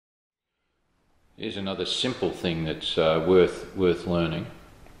Here's another simple thing that's worth learning,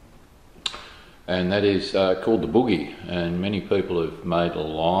 and that is called the boogie. And many people have made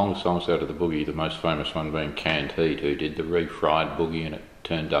long songs out of the boogie, the most famous one being Canned Heat, who did the refried boogie, and it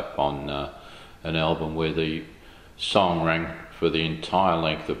turned up on an album where the song rang for the entire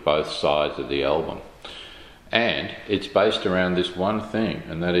length of both sides of the album. And it's based around this one thing,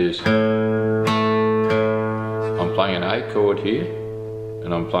 and that is I'm playing an A chord here,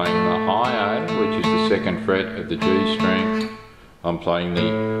 and I'm playing the high A, which is the second fret of the G string. I'm playing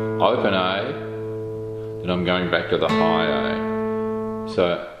the open A, then I'm going back to the high A.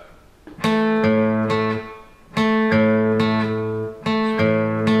 So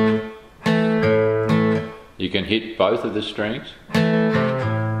you can hit both of the strings.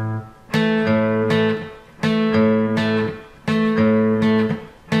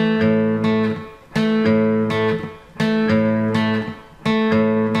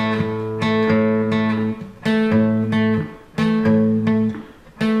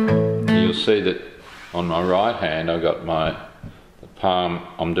 See that on my right hand I've got the palm,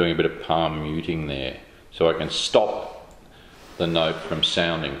 I'm doing a bit of palm muting there, so I can stop the note from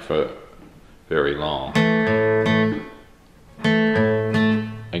sounding for very long.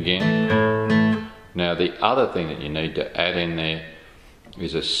 Again. Now the other thing that you need to add in there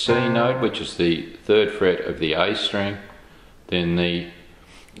is a C note, which is the third fret of the A string, then the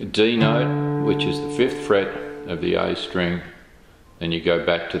D note, which is the fifth fret of the A string. Then you go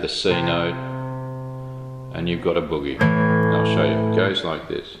back to the C note and you've got a boogie. And I'll show you. It goes like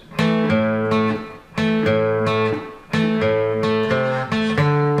this.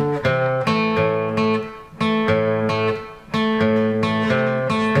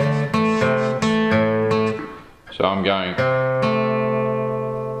 So I'm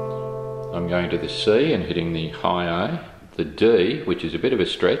going to the C and hitting the high A, the D, which is a bit of a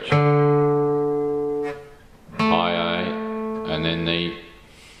stretch, high A, and then the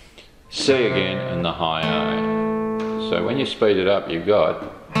C again and the high A. So when you speed it up, you've got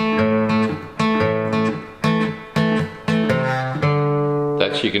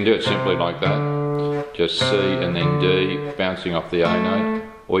that's, you can do it simply like that, just C and then D bouncing off the A note,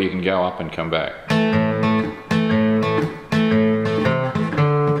 or you can go up and come back.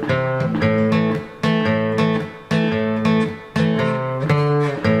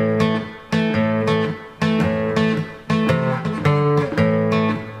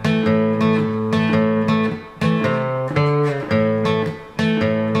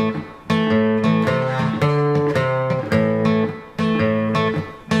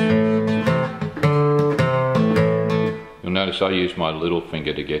 Notice I use my little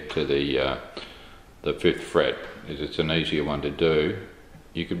finger to get to the fifth fret, as it's an easier one to do.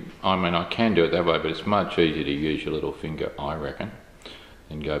 You could, I can do it that way, but it's much easier to use your little finger, I reckon,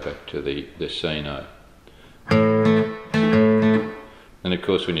 and go back to the C note. And of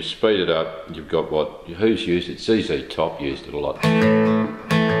course, when you speed it up, you've got who's used it? ZZ Top used it a lot.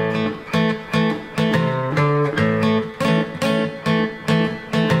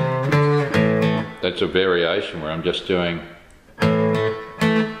 That's a variation where I'm just doing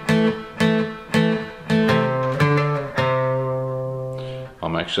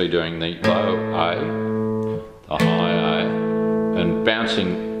I'm actually doing the low A, the high A, and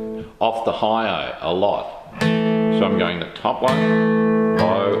bouncing off the high A a lot. So I'm going the top one,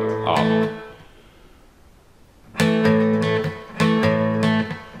 low, up.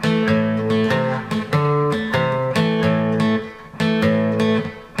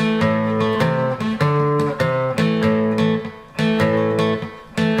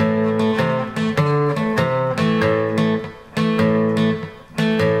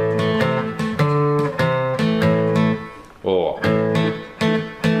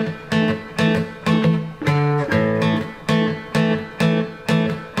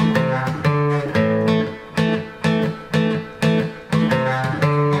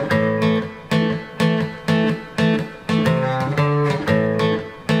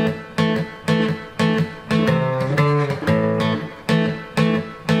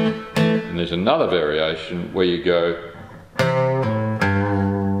 There's another variation where you go,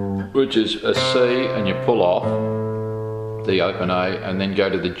 which is a C, and you pull off the open A and then go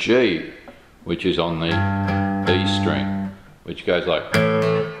to the G, which is on the E string, which goes like.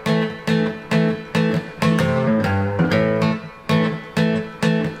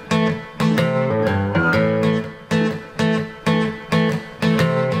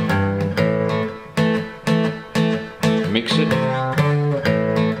 Mix it.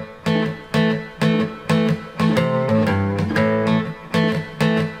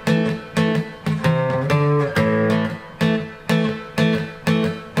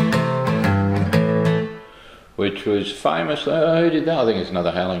 which was famous. Who did that? I think it's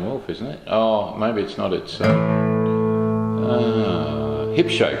another Howling Wolf, isn't it? Oh, maybe it's not. It's Hip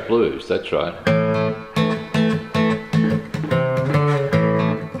Shake Blues. That's right.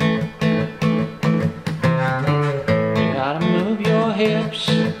 You gotta move your hips.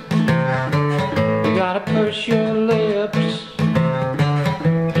 You gotta purse your lips.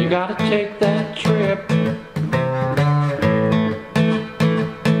 You gotta take that trip.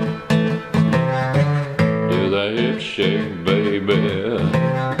 Do the hip shake, baby.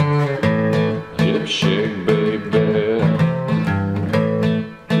 Hip shake, baby.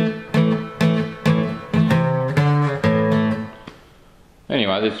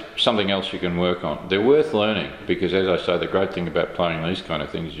 Anyway, there's something else you can work on. They're worth learning because, as I say, the great thing about playing these kind of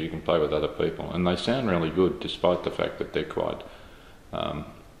things is you can play with other people, and they sound really good despite the fact that they're quite,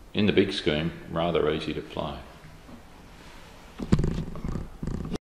 in the big scheme, rather easy to play.